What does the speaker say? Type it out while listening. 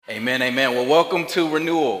Amen, amen. Well, welcome to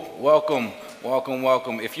Renewal. Welcome, welcome,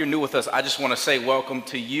 welcome. If you're new with us, I just want to say welcome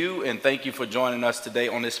to you and thank you for joining us today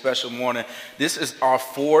on this special morning. This is our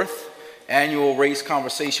fourth annual race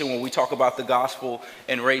conversation when we talk about the gospel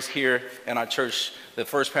and race here in our church. The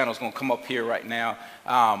first panel is going to come up here right now.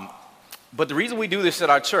 But the reason we do this at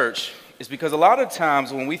our church is because a lot of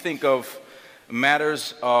times when we think of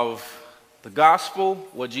matters of the gospel,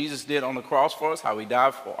 what Jesus did on the cross for us, how he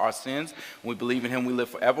died for our sins, when we believe in him, we live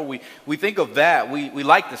forever. We think of that. We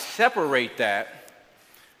like to separate that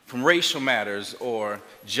from racial matters or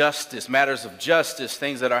justice, matters of justice,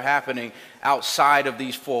 things that are happening outside of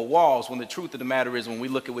these four walls, when the truth of the matter is when we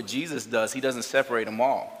look at what Jesus does, he doesn't separate them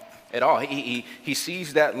all at all. He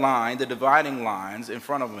sees that line, the dividing lines in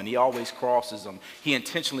front of him, and he always crosses them. He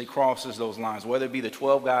intentionally crosses those lines, whether it be the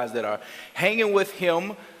 12 guys that are hanging with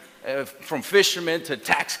him, from fishermen to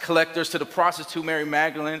tax collectors to the prostitute Mary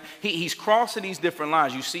Magdalene. He's crossing these different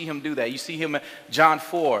lines. You see him do that. You see him at John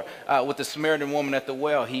 4 with the Samaritan woman at the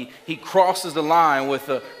well. He crosses the line with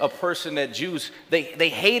a person that Jews, they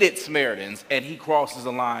hated Samaritans, and he crosses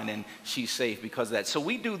the line and she's safe because of that. So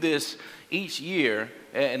we do this each year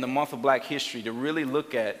in the month of Black History to really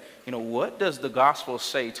look at, what does the gospel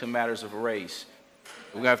say to matters of race?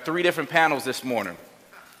 We have 3 different panels this morning.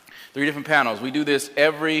 3 different panels. We do this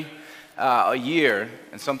every a year,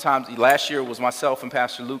 and sometimes last year was myself and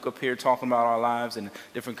Pastor Luke up here talking about our lives and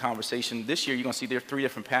different conversations. This year you're going to see there are 3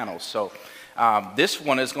 different panels. So this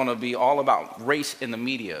one is going to be all about race in the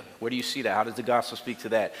media. Where do you see that? How does the gospel speak to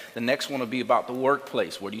that? The next one will be about the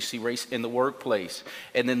workplace. Where do you see race in the workplace?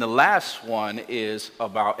 And then the last one is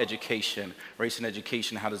about education, race and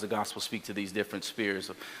education. How does the gospel speak to these different spheres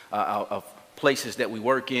of places that we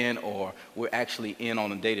work in or we're actually in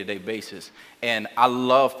on a day-to-day basis. And I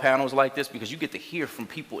love panels like this because you get to hear from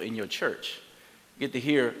people in your church. You get to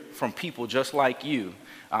hear from people just like you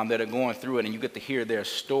that are going through it, and you get to hear their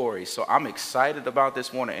stories. So I'm excited about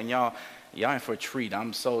this morning, and y'all in for a treat.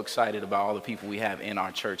 I'm so excited about all the people we have in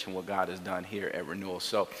our church and what God has done here at Renewal.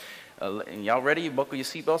 So y'all ready? You buckle your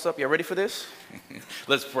seatbelts up. Y'all ready for this?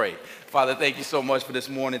 Let's pray. Father, thank you so much for this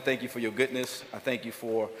morning. Thank you for your goodness. I thank you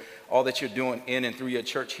for all that you're doing in and through your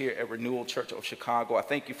church here at Renewal Church of Chicago. I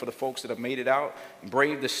thank you for the folks that have made it out and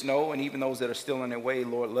braved the snow, and even those that are still on their way.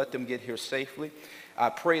 Lord, let them get here safely. I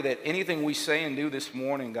pray that anything we say and do this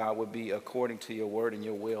morning, God, would be according to your word and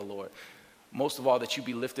your will, Lord. Most of all, that you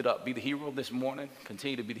be lifted up. Be the hero of this morning.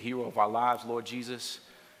 Continue to be the hero of our lives, Lord Jesus.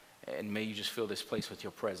 And may you just fill this place with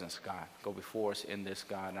your presence, God. Go before us in this,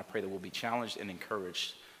 God. And I pray that we'll be challenged and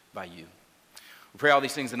encouraged by you. We pray all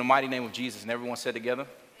these things in the mighty name of Jesus. And everyone said together?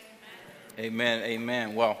 Amen,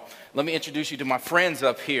 amen. Well, let me introduce you to my friends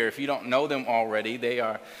up here. If you don't know them already, they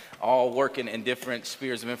are all working in different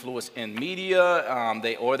spheres of influence in media.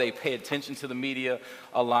 They pay attention to the media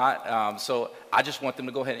a lot. So I just want them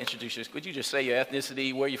to go ahead and introduce you. Could you just say your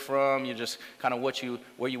ethnicity, where you're from, you just kind of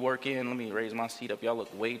where you work in? Let me raise my seat up. Y'all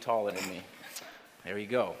look way taller than me. There you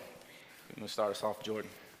go. I'm going to start us off, Jordan.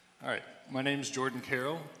 All right. My name's Jordan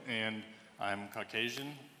Carroll, and I'm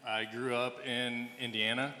Caucasian. I grew up in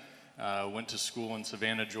Indiana. Went to school in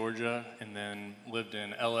Savannah, Georgia, and then lived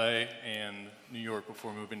in LA and New York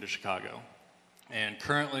before moving to Chicago. And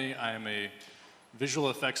currently, I am a visual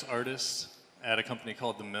effects artist at a company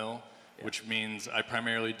called The Mill, which means I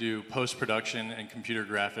primarily do post-production and computer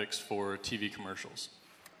graphics for TV commercials.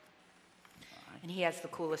 And he has the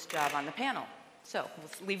coolest job on the panel. So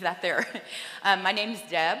we'll leave that there. My name's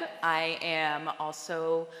Deb. I am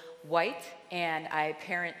also white, and I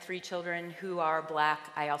parent 3 children who are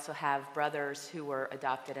Black. I also have brothers who were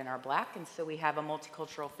adopted and are Black, and so we have a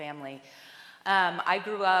multicultural family. I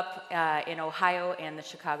grew up in Ohio and the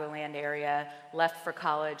Chicagoland area, left for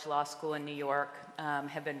college, law school in New York,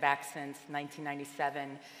 have been back since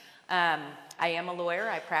 1997. I am a lawyer.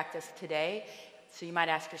 I practice today. So you might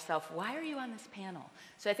ask yourself, why are you on this panel?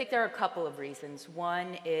 So I think there are a couple of reasons.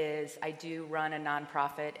 One is I do run a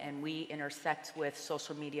nonprofit, and we intersect with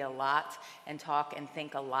social media a lot and talk and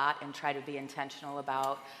think a lot and try to be intentional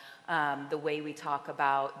about the way we talk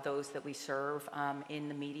about those that we serve in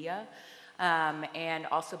the media. And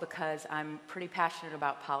also because I'm pretty passionate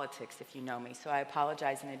about politics, if you know me, so I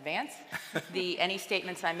apologize in advance. Any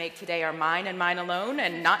statements I make today are mine and mine alone,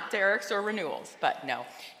 and not Derek's or Renewal's, but no,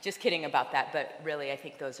 just kidding about that. But really, I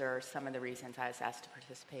think those are some of the reasons I was asked to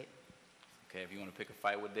participate. Okay, if you want to pick a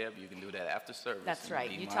fight with Deb, you can do that after service. That's right.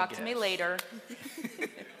 You talk to me later.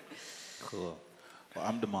 Cool. Well,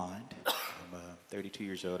 I'm DeMond. I'm 32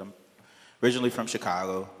 years old. I'm originally from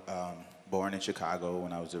Chicago. Born in Chicago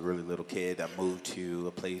when I was a really little kid. I moved to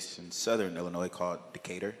a place in southern Illinois called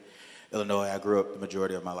Decatur, Illinois. I grew up the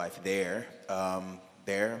majority of my life there.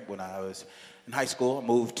 there when I was in high school. I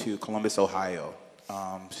moved to Columbus, Ohio.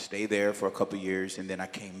 Stayed there for a couple years, and then I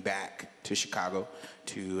came back to Chicago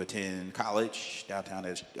to attend college downtown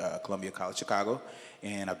at Columbia College Chicago,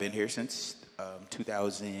 and I've been here since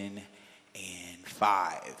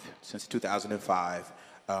 2005. Since 2005,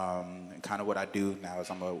 and kind of what I do now is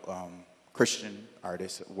I'm a Christian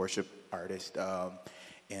artist, a worship artist,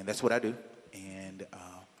 and that's what I do, and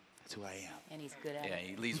that's who I am. And he's good at Yeah, it.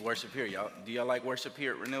 he leads worship here. Y'all, do y'all like worship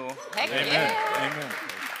here at Renewal? Heck Amen. yeah. Amen.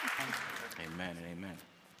 Amen and amen.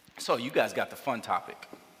 So you guys got the fun topic,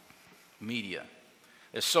 media.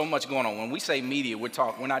 There's so much going on. When we say media, we're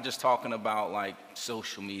not just talking about like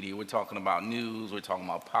social media. We're talking about news. We're talking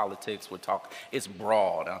about politics. It's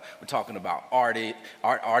broad. We're talking about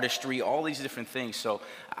artistry, all these different things. So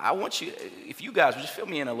I want you, if you guys would just fill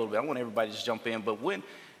me in a little bit. I want everybody to just jump in. But when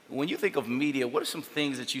you think of media, what are some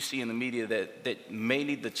things that you see in the media that may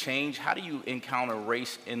need to change? How do you encounter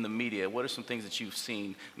race in the media? What are some things that you've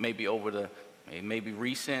seen maybe maybe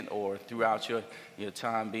recent or throughout your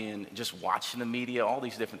time being just watching the media, all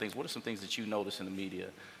these different things? What are some things that you notice in the media?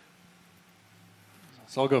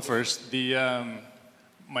 So I'll go first.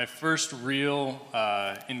 My first real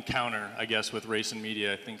encounter, I guess, with race and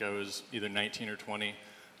media, I think I was either 19 or 20.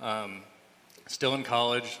 Still in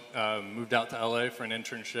college, moved out to LA for an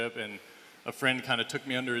internship, and a friend kind of took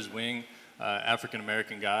me under his wing,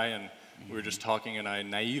 African-American guy, and we were just talking, and I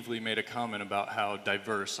naively made a comment about how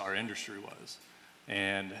diverse our industry was.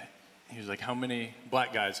 And he was like, how many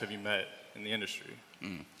black guys have you met in the industry?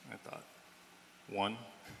 I thought, one,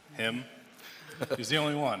 him. He's the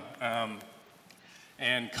only one.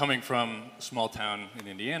 And coming from a small town in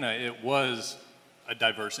Indiana, it was a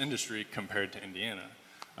diverse industry compared to Indiana.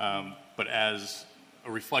 But as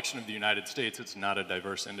a reflection of the United States, it's not a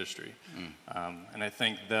diverse industry. And I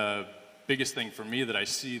think the biggest thing for me that I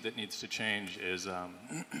see that needs to change is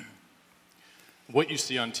what you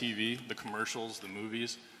see on TV, the commercials, the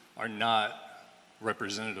movies, are not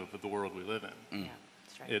representative of the world we live in. Yeah,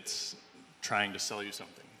 that's right. It's trying to sell you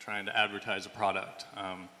something, trying to advertise a product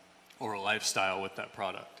or a lifestyle with that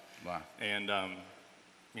product. Wow. And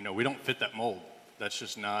we don't fit that mold. That's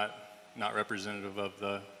just not representative of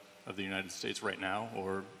the United States right now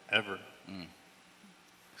or ever.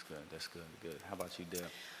 That's good. How about you, Deb?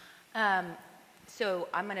 So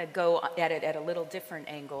I'm going to go at it at a little different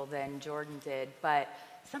angle than Jordan did, but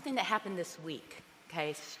something that happened this week,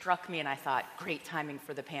 okay, struck me and I thought, great timing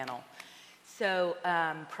for the panel. So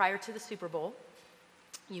prior to the Super Bowl,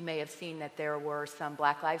 you may have seen that there were some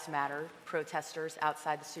Black Lives Matter protesters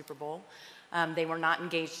outside the Super Bowl. They were not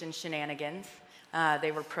engaged in shenanigans.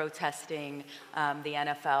 They were protesting the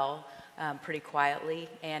NFL pretty quietly,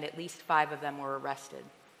 and at least 5 of them were arrested.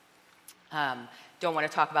 Don't want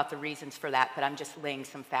to talk about the reasons for that, but I'm just laying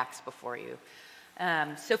some facts before you.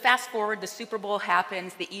 So fast forward, the Super Bowl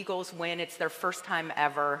happens, the Eagles win, it's their first time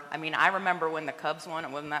ever. I mean, I remember when the Cubs won,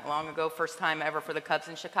 it wasn't that long ago, first time ever for the Cubs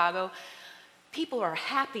in Chicago. People are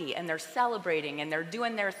happy and they're celebrating and they're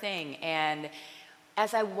doing their thing. And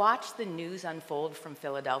as I watched the news unfold from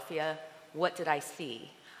Philadelphia, what did I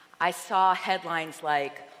see? I saw headlines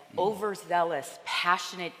like, overzealous,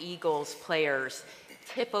 passionate Eagles players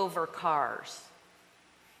tip over cars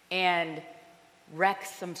and wreck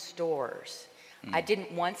some stores. I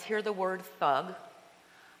didn't once hear the word thug.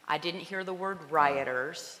 I didn't hear the word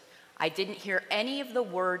rioters. I didn't hear any of the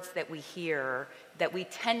words that we hear, that we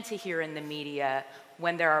tend to hear in the media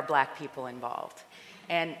when there are black people involved.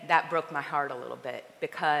 And that broke my heart a little bit,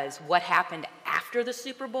 because what happened after the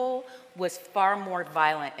Super Bowl was far more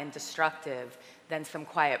violent and destructive than some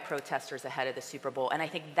quiet protesters ahead of the Super Bowl. And I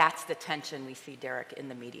think that's the tension we see, Derek, in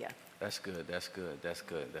the media. That's good.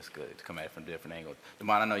 To come at it from a different angle.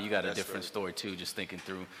 Damon, I know you got a different story too, just thinking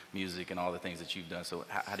through music and all the things that you've done. So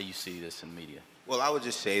how do you see this in media? Well, I would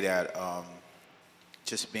just say that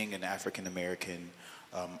just being an African-American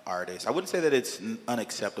artist, I wouldn't say that it's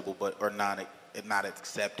unacceptable, or not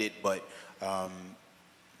accepted, but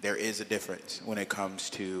there is a difference when it comes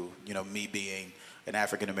to, me being an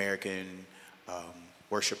African-American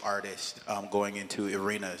worship artist going into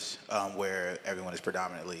arenas where everyone is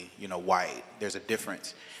predominantly, white. There's a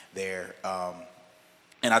difference there.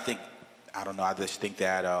 And I just think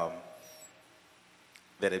that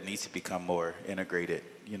that it needs to become more integrated,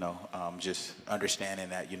 just understanding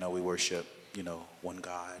that, we worship, one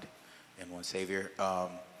God and one Savior.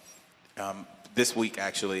 This week,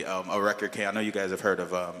 actually, a record came. I know you guys have heard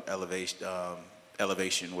of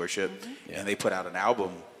Elevation Worship, and they put out an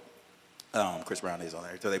album. Chris Brown is on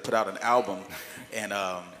there. So they put out an album, and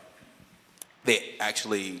they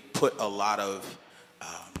actually put a lot of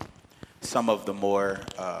some of the more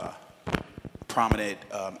prominent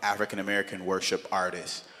African American worship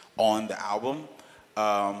artists on the album,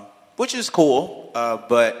 which is cool.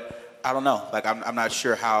 But I don't know. Like I'm not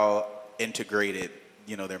sure how integrated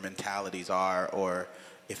their mentalities are, or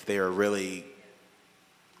if they are really,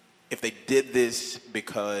 if they did this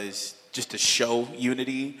because just to show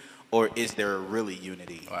unity, or is there really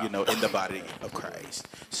unity, in the body of Christ?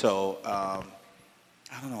 So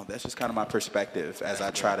I don't know. That's just kind of my perspective as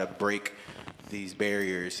I try to break these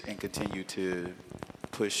barriers and continue to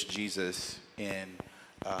push Jesus and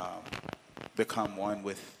become one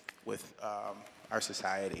with our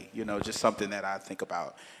society. Just something that I think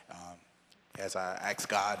about as I ask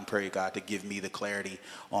God and pray God to give me the clarity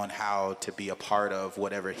on how to be a part of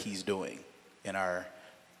whatever He's doing in our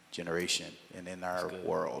generation and in our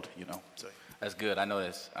world. So. That's good. I know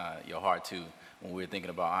that's your heart too. When we were thinking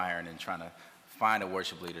about Iron and trying to find a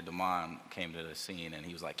worship leader, Damon came to the scene and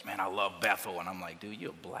he was like, man, I love Bethel. And I'm like, dude,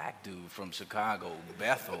 you're a black dude from Chicago,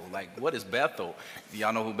 Bethel. Like, what is Bethel?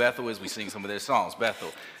 Y'all know who Bethel is? We sing some of their songs.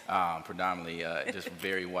 Bethel, predominantly just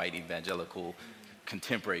very white evangelical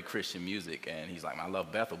contemporary Christian music. And he's like, I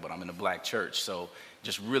love Bethel, but I'm in a black church. So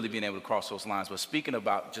just really being able to cross those lines. But speaking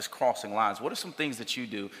about just crossing lines, what are some things that you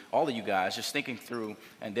do, all of you guys, just thinking through,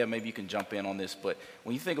 and Deb, maybe you can jump in on this, but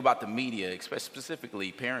when you think about the media,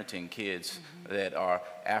 specifically parenting kids that are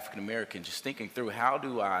African American, just thinking through, how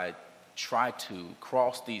do I try to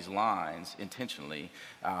cross these lines intentionally?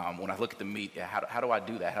 When I look at the media, how do I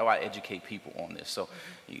do that? How do I educate people on this? So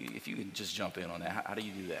if you can just jump in on that, how do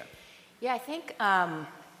you do that? Yeah,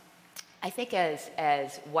 I think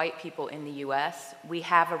as white people in the U.S., we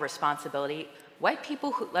have a responsibility. White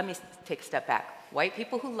people who, let me take a step back. White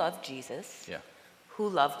people who love Jesus, who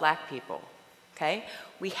love black people, okay?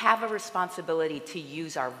 We have a responsibility to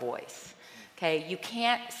use our voice, okay? You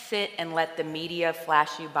can't sit and let the media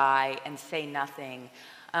flash you by and say nothing.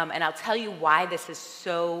 And I'll tell you why this is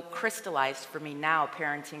so crystallized for me now,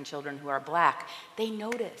 parenting children who are black. They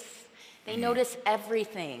notice. They notice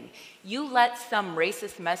everything. You let some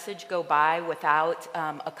racist message go by without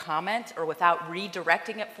a comment, or without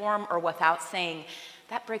redirecting it for them, or without saying,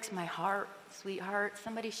 that breaks my heart, sweetheart,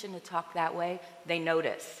 somebody shouldn't have talked that way. They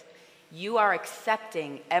notice. You are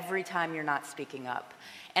accepting every time you're not speaking up.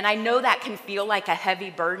 And I know that can feel like a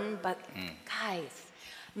heavy burden, but guys,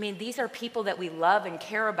 I mean, these are people that we love and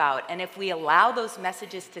care about. And if we allow those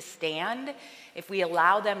messages to stand, if we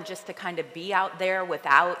allow them just to kind of be out there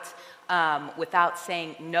without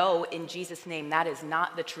saying, no, in Jesus' name, that is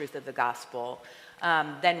not the truth of the gospel,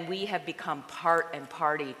 then we have become part and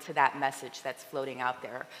party to that message that's floating out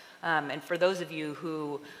there. And for those of you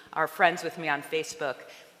who are friends with me on Facebook,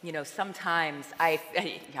 sometimes I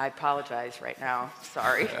apologize right now,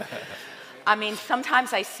 sorry. I mean,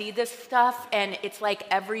 sometimes I see this stuff, and it's like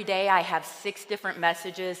every day I have 6 different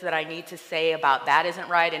messages that I need to say about that isn't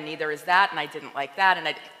right, and neither is that, and I didn't like that,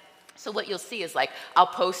 and so what you'll see is, like, I'll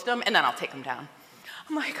post them, and then I'll take them down.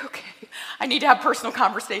 I'm like, okay, I need to have personal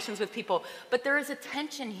conversations with people. But there is a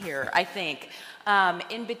tension here, I think,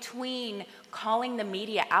 in between calling the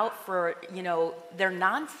media out for, their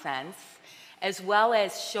nonsense, as well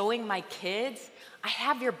as showing my kids, I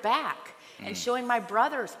have your back. And showing my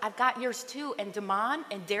brothers, I've got yours too. And Damon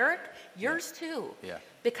and Derek, yours too. Yeah.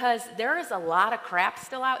 Because there is a lot of crap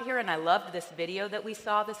still out here, and I loved this video that we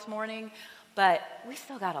saw this morning, but we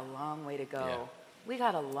still got a long way to go. Yeah. We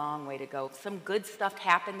got a long way to go. Some good stuff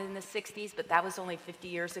happened in the 60s, but that was only 50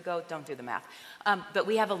 years ago. Don't do the math. But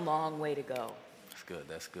we have a long way to go. That's good.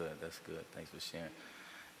 That's good. That's good. Thanks for sharing.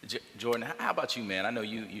 Jordan, how about you, man? I know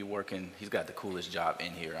you're working. He's got the coolest job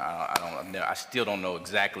in here. I still don't know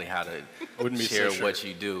exactly how to share what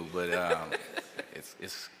you do, but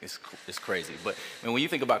it's crazy. But when you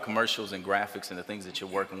think about commercials and graphics and the things that you're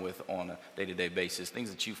working with on a day-to-day basis, things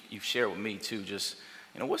that you've shared with me too, just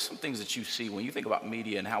what's some things that you see when you think about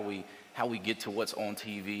media and how we get to what's on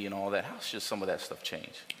TV and all that? How should some of that stuff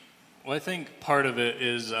change? Well, I think part of it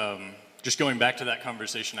is just going back to that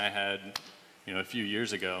conversation I had a few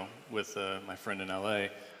years ago with my friend in LA.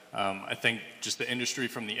 I think just the industry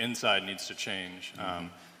from the inside needs to change.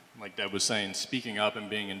 Like Deb was saying, speaking up and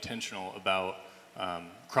being intentional about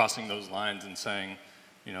crossing those lines and saying,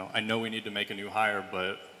 I know we need to make a new hire,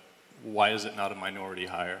 but why is it not a minority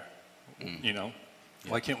hire?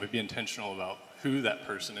 Why can't we be intentional about who that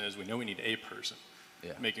person is? We know we need a person.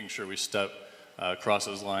 Yeah. Making sure we step across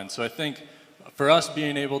those lines. So I think for us,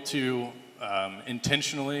 being able to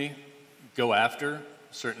intentionally go after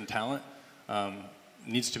certain talent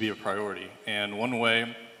needs to be a priority. And one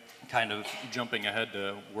way, kind of jumping ahead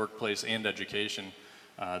to workplace and education,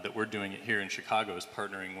 that we're doing it here in Chicago is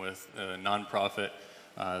partnering with a nonprofit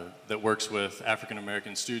that works with African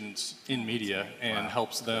American students in media and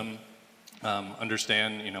helps them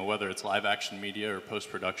understand, whether it's live action media or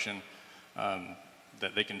post-production,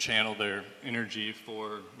 that they can channel their energy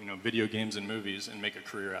for, video games and movies and make a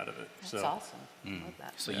career out of it. That's awesome. I love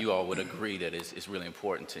that. So you all would agree that it's really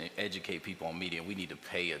important to educate people on media. We need to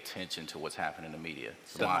pay attention to what's happening in the media.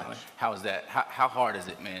 Definitely. How is that? How hard is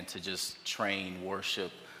it, man, to just train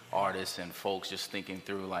worship artists and folks just thinking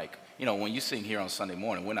through, like, when you sing here on Sunday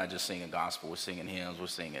morning, we're not just singing gospel, we're singing hymns, we're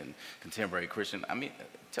singing contemporary Christian. I mean,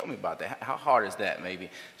 tell me about that. How hard is that, maybe,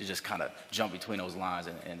 to just kind of jump between those lines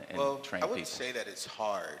and train I people? wouldn't say that it's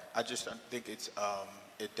hard. I just think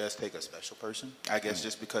it does take a special person, I guess,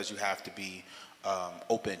 just because you have to be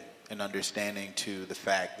open and understanding to the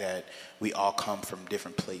fact that we all come from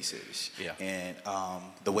different places. Yeah. And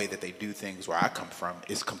the way that they do things where I come from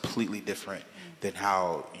is completely different than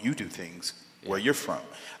how you do things where you're from.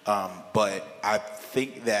 But I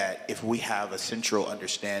think that if we have a central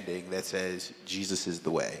understanding that says Jesus is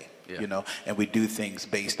the way, and we do things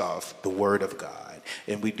based off the Word of God,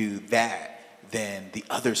 and we do that, then the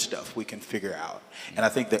other stuff we can figure out. And I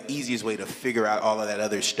think the easiest way to figure out all of that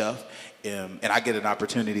other stuff, and I get an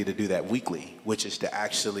opportunity to do that weekly, which is to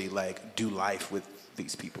actually do life with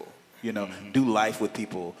these people, do life with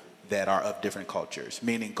people that are of different cultures,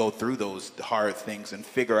 meaning go through those hard things and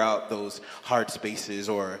figure out those hard spaces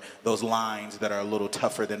or those lines that are a little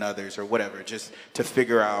tougher than others or whatever, just to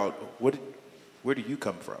figure out where do you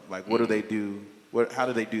come from? Like, what do they do? How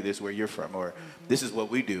do they do this where you're from? Or this is what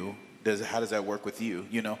we do. How does that work with you?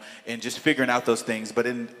 And just figuring out those things, but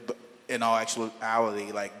in all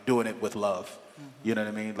actuality, like doing it with love. You know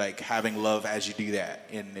what I mean? Like having love as you do that.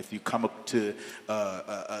 And if you come up to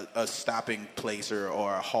a stopping place or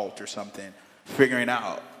a halt or something, figuring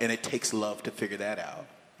out, and it takes love to figure that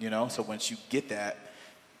out. So once you get that,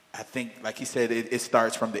 I think, like he said, it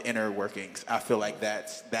starts from the inner workings. I feel like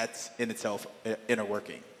that's in itself inner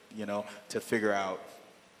working, to figure out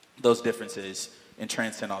those differences and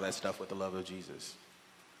transcend all that stuff with the love of Jesus.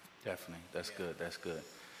 Definitely. That's good. That's good.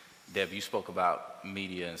 Deb, you spoke about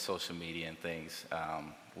media and social media and things.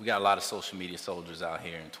 We got a lot of social media soldiers out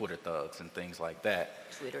here and Twitter thugs and things like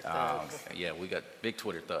that. Twitter thugs. Yeah, we got big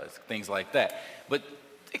Twitter thugs, things like that. But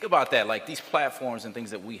think about that, like these platforms and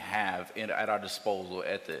things that we have at our disposal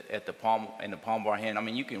in the palm of our hand. I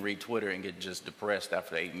mean, you can read Twitter and get just depressed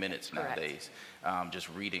after 8 minutes nowadays, just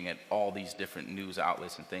reading at all these different news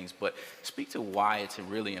outlets and things. But speak to why it's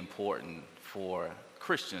really important for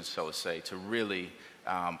Christians, so to say, to really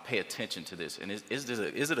pay attention to this. And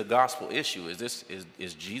is it a gospel issue?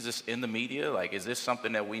 Is Jesus in the media? Like, is this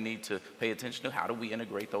something that we need to pay attention to? How do we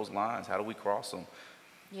integrate those lines? How do we cross them?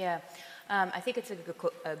 Yeah, I think it's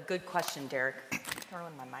a good question, Derek.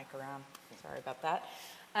 Throwing my mic around. Sorry about that.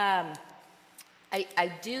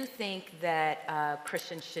 I do think that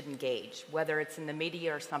Christians should engage, whether it's in the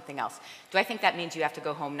media or something else. Do I think that means you have to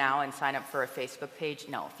go home now and sign up for a Facebook page?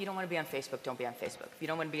 No. If you don't want to be on Facebook, don't be on Facebook. If you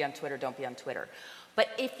don't want to be on Twitter, don't be on Twitter. But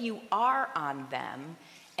if you are on them,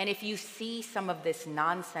 and if you see some of this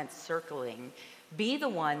nonsense circling, be the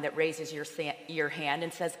one that raises your hand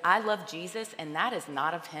and says, I love Jesus, and that is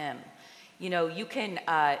not of him. You can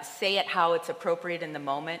say it how it's appropriate in the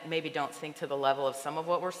moment. Maybe don't think to the level of some of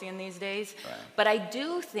what we're seeing these days. Right. But I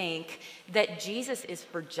do think that Jesus is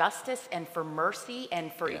for justice and for mercy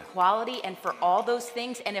and for equality and for all those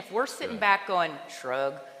things. And if we're sitting back going,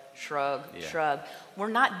 shrug, shrug, shrug, we're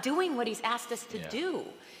not doing what he's asked us to do.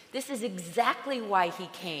 This is exactly why he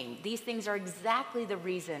came. These things are exactly the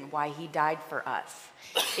reason why he died for us,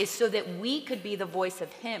 is so that we could be the voice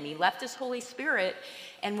of him. He left his Holy Spirit,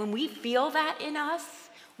 and when we feel that in us,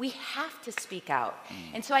 we have to speak out.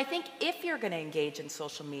 And so I think if you're going to engage in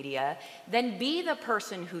social media, then be the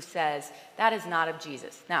person who says, that is not of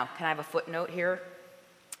Jesus. Now, can I have a footnote here?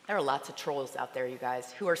 There are lots of trolls out there, you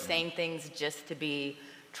guys, who are saying things just to be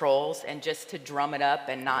trolls and just to drum it up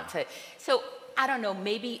and not to. So I don't know,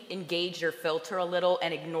 maybe engage your filter a little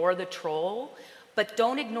and ignore the troll, but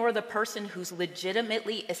don't ignore the person who's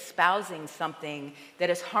legitimately espousing something that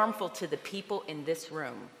is harmful to the people in this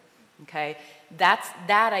room. Okay, that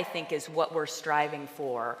I think is what we're striving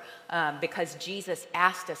for, because Jesus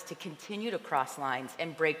asked us to continue to cross lines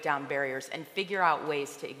and break down barriers and figure out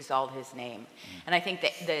ways to exalt his name. And I think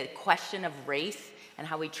that the question of race and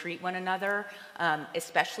how we treat one another,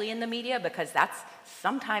 especially in the media, because that's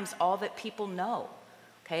sometimes all that people know.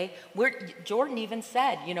 Okay, Jordan even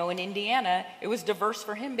said, in Indiana, it was diverse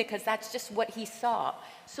for him because that's just what he saw.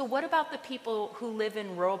 So what about the people who live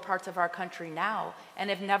in rural parts of our country now and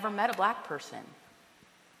have never met a black person?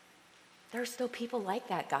 there are still people like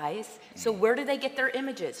that, guys. So where do they get their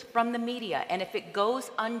images? From the media. And if it goes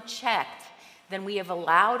unchecked, then we have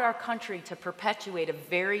allowed our country to perpetuate a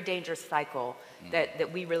very dangerous cycle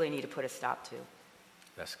that we really need to put a stop to.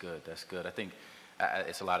 That's good. That's good. I think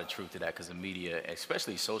it's a lot of truth to that because the media,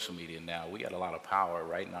 especially social media now, we got a lot of power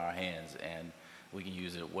right in our hands, and we can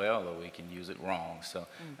use it well or we can use it wrong. So,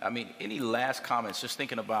 I mean, any last comments, just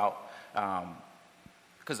thinking about,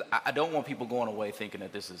 because I don't want people going away thinking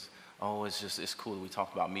that this is, oh, it's cool that we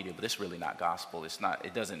talk about media, but it's really not gospel.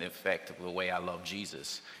 It doesn't affect the way I love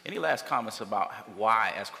Jesus. Any last comments about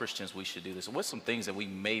why, as Christians, we should do this? What's some things that we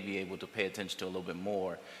may be able to pay attention to a little bit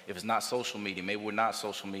more? If it's not social media, maybe we're not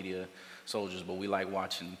social media soldiers, but we like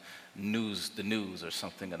watching the news or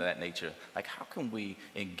something of that nature. Like, how can we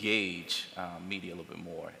engage media a little bit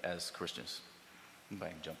more as Christians?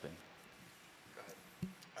 Anybody can jump in.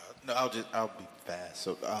 No, I'll be fast.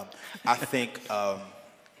 So I think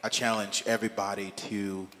I challenge everybody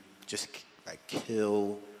to just like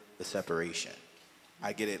kill the separation.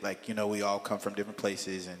 I get it, like, you know, we all come from different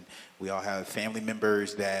places and we all have family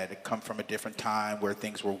members that come from a different time where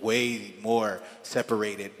things were way more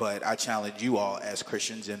separated, but I challenge you all as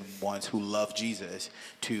Christians and ones who love Jesus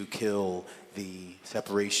to kill the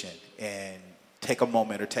separation and take a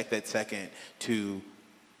moment or take that second to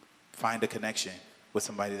find a connection with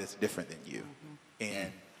somebody that's different than you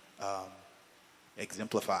and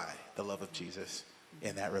exemplify the love of Jesus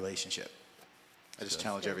in that relationship. I just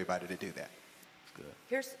challenge everybody to do that.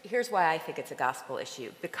 Here's why I think it's a gospel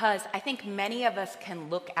issue. Because I think many of us can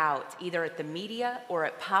look out either at the media or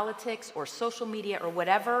at politics or social media or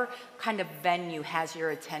whatever kind of venue has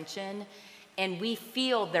your attention, and we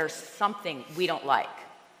feel there's something we don't like.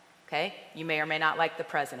 Okay? You may or may not like the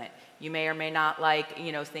president. You may or may not like,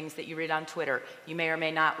 you know, things that you read on Twitter. You may or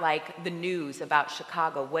may not like the news about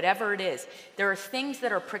Chicago, whatever it is. There are things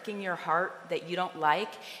that are pricking your heart that you don't like.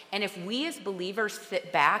 And if we as believers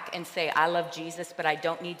sit back and say, I love Jesus, but I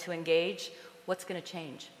don't need to engage, what's going to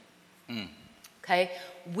change? Okay?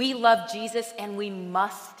 We love Jesus and we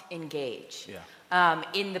must engage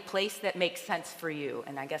in the place that makes sense for you.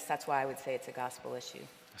 And I guess that's why I would say it's a gospel issue.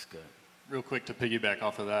 That's good. Real quick to piggyback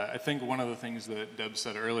off of that, I think one of the things that Deb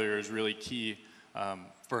said earlier is really key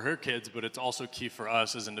for her kids, but it's also key for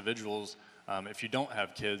us as individuals. If you don't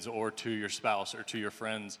have kids, or to your spouse or to your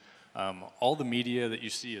friends, all the media that you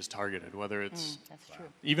see is targeted, whether it's That's true.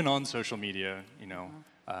 even on social media, you know,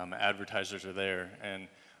 advertisers are there, and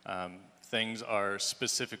things are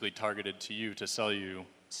specifically targeted to you to sell you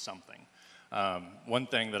something. One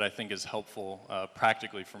thing that I think is helpful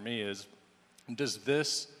practically for me is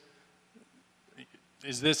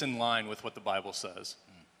this in line with what the Bible says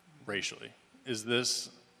racially? Is this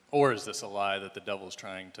a lie that the devil's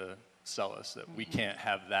trying to sell us, that we can't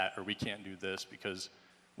have that or we can't do this because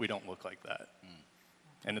we don't look like that?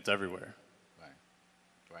 And it's everywhere.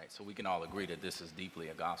 Right. So we can all agree that this is deeply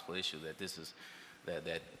a gospel issue, that this is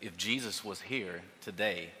that if Jesus was here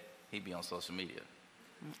today, he'd be on social media.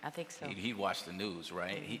 I think so. He'd watch the news,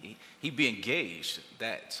 right? He'd be engaged,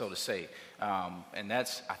 that, so to say. And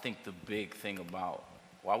that's, I think, the big thing about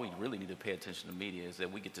why we really need to pay attention to media is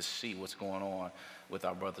that we get to see what's going on with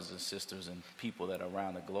our brothers and sisters and people that are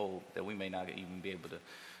around the globe that we may not even be able to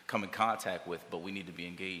come in contact with, but we need to be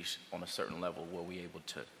engaged on a certain level where we're able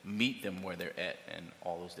to meet them where they're at and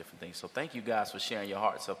all those different things. So thank you guys for sharing your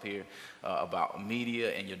hearts up here about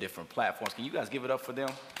media and your different platforms. Can you guys give it up for them?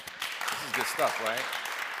 This is good stuff, right?